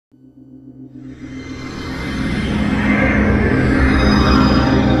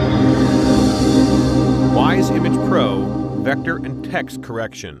text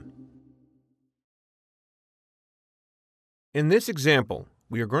correction. In this example,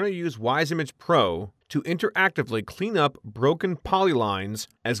 we are going to use WiseImage Pro to interactively clean up broken polylines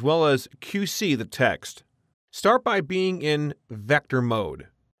as well as QC the text. Start by being in vector mode,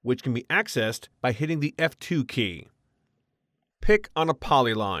 which can be accessed by hitting the F2 key. Pick on a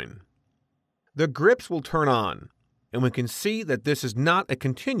polyline. The grips will turn on, and we can see that this is not a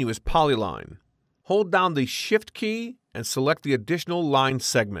continuous polyline. Hold down the Shift key and select the additional line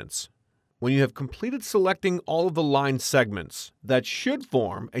segments. When you have completed selecting all of the line segments that should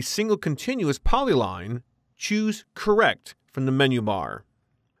form a single continuous polyline, choose Correct from the menu bar.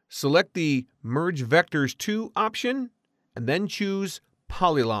 Select the Merge Vectors to option and then choose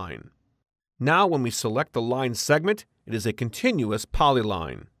Polyline. Now when we select the line segment, it is a continuous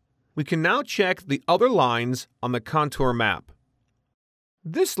polyline. We can now check the other lines on the contour map.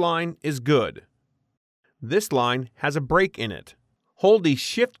 This line is good. This line has a break in it. Hold the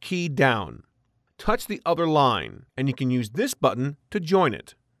Shift key down. Touch the other line, and you can use this button to join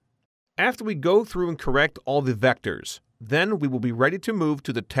it. After we go through and correct all the vectors, then we will be ready to move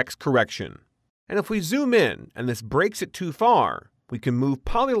to the text correction. And if we zoom in and this breaks it too far, we can move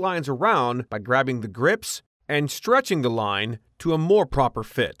polylines around by grabbing the grips and stretching the line to a more proper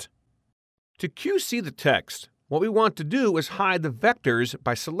fit. To QC the text, what we want to do is hide the vectors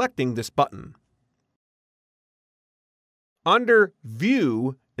by selecting this button. Under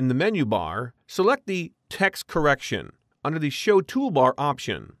View in the menu bar, select the Text Correction under the Show Toolbar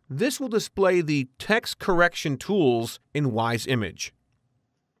option. This will display the text correction tools in WiseImage.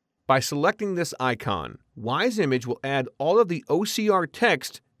 By selecting this icon, WiseImage will add all of the OCR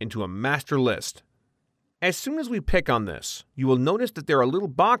text into a master list. As soon as we pick on this, you will notice that there are little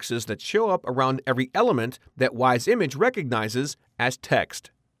boxes that show up around every element that WiseImage recognizes as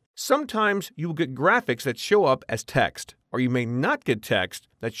text. Sometimes you will get graphics that show up as text, or you may not get text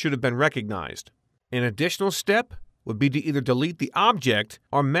that should have been recognized. An additional step would be to either delete the object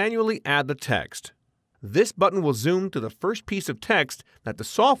or manually add the text. This button will zoom to the first piece of text that the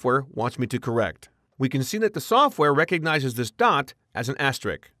software wants me to correct. We can see that the software recognizes this dot as an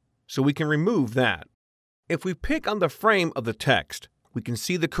asterisk, so we can remove that. If we pick on the frame of the text, we can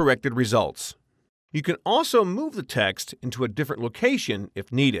see the corrected results. You can also move the text into a different location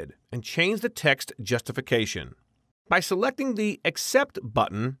if needed and change the text justification. By selecting the Accept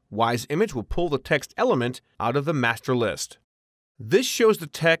button, WiseImage will pull the text element out of the master list. This shows the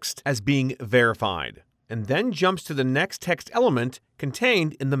text as being verified and then jumps to the next text element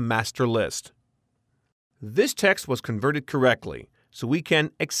contained in the master list. This text was converted correctly, so we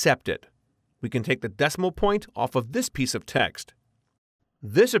can accept it. We can take the decimal point off of this piece of text.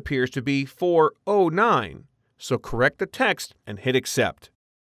 This appears to be 409, so correct the text and hit Accept.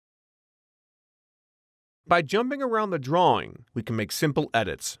 By jumping around the drawing, we can make simple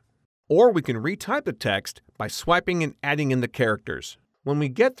edits. Or we can retype the text by swiping and adding in the characters. When we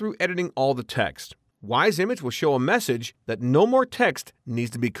get through editing all the text, WiseImage will show a message that no more text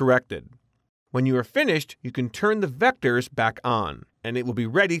needs to be corrected. When you are finished, you can turn the vectors back on, and it will be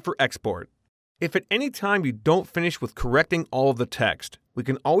ready for export. If at any time you don't finish with correcting all of the text, we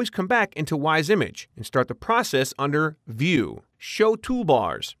can always come back into WiseImage and start the process under View, Show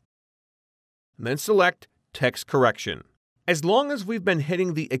Toolbars, and then select Text Correction. As long as we've been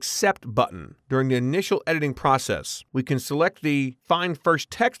hitting the Accept button during the initial editing process, we can select the Find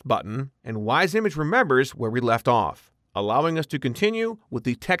First Text button, and WiseImage remembers where we left off, allowing us to continue with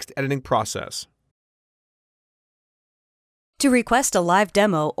the text editing process. To request a live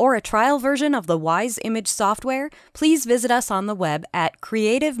demo or a trial version of the WiseImage software, please visit us on the web at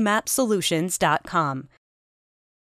creativemapsolutions.com.